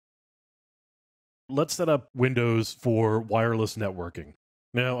let's set up Windows for wireless networking.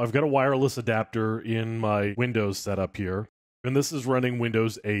 Now, I've got a wireless adapter in my Windows setup here, and this is running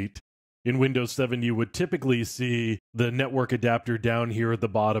Windows 8. In Windows 7, you would typically see the network adapter down here at the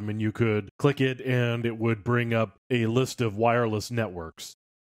bottom, and you could click it, and it would bring up a list of wireless networks.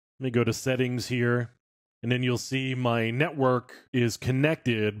 Let me go to Settings here, and then you'll see my network is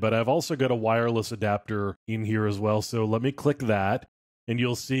connected, but I've also got a wireless adapter in here as well, so let me click that. And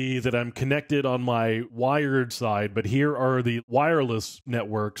you'll see that I'm connected on my wired side, but here are the wireless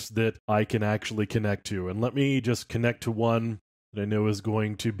networks that I can actually connect to. And let me just connect to one that I know is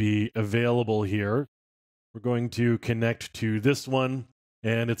going to be available here. We're going to connect to this one,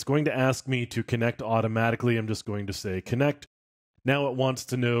 and it's going to ask me to connect automatically. I'm just going to say connect. Now it wants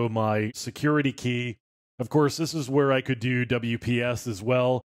to know my security key. Of course, this is where I could do WPS as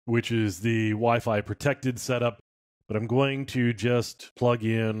well, which is the Wi-Fi protected setup. But I'm going to just plug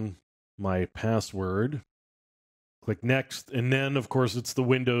in my password, click next, and then of course it's the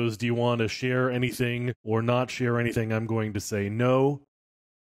Windows. Do you want to share anything or not share anything? I'm going to say no.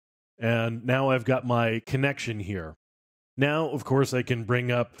 And now I've got my connection here. Now, of course, I can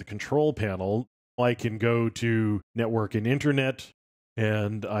bring up the control panel. I can go to Network and Internet,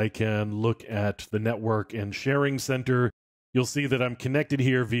 and I can look at the Network and Sharing Center. You'll see that I'm connected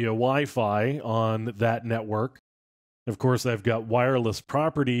here via Wi-Fi on that network. Of course, I've got wireless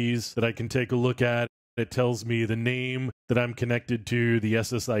properties that I can take a look at. It tells me the name that I'm connected to, the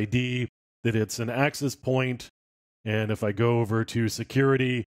SSID, that it's an access point. And if I go over to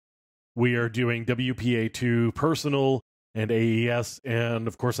security, we are doing WPA2 personal and AES. And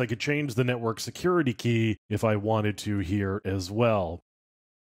of course, I could change the network security key if I wanted to here as well.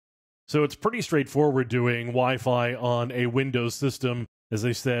 So it's pretty straightforward doing Wi-Fi on a Windows system. As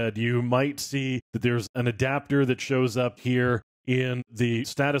I said, you might see that there's an adapter that shows up here in the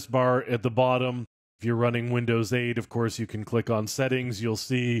status bar at the bottom. If you're running Windows 8, of course, you can click on Settings. You'll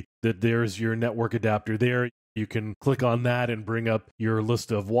see that there's your network adapter there. You can click on that and bring up your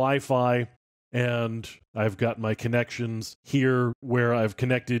list of Wi-Fi. And I've got my connections here where I've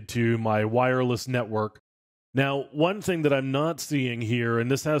connected to my wireless network. Now, one thing that I'm not seeing here,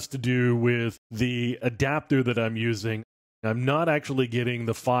 and this has to do with the adapter that I'm using, I'm not actually getting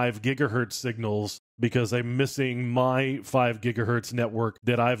the 5 gigahertz signals because I'm missing my 5 gigahertz network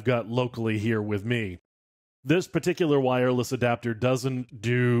that I've got locally here with me. This particular wireless adapter doesn't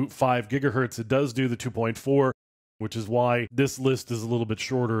do 5 gigahertz, it does do the 2.4, which is why this list is a little bit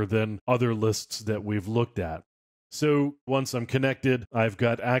shorter than other lists that we've looked at. So once I'm connected, I've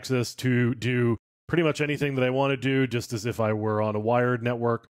got access to do pretty much anything that I want to do, just as if I were on a wired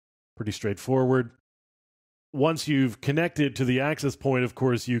network. Pretty straightforward. Once you've connected to the access point, of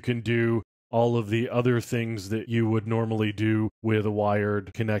course, you can do all of the other things that you would normally do with a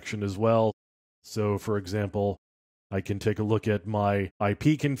wired connection as well. So, for example, I can take a look at my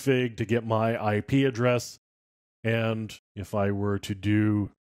IP config to get my IP address. And if I were to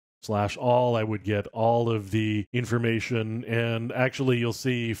do /all, I would get all of the information. And actually, you'll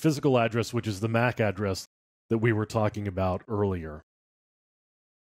see physical address, which is the MAC address that we were talking about earlier.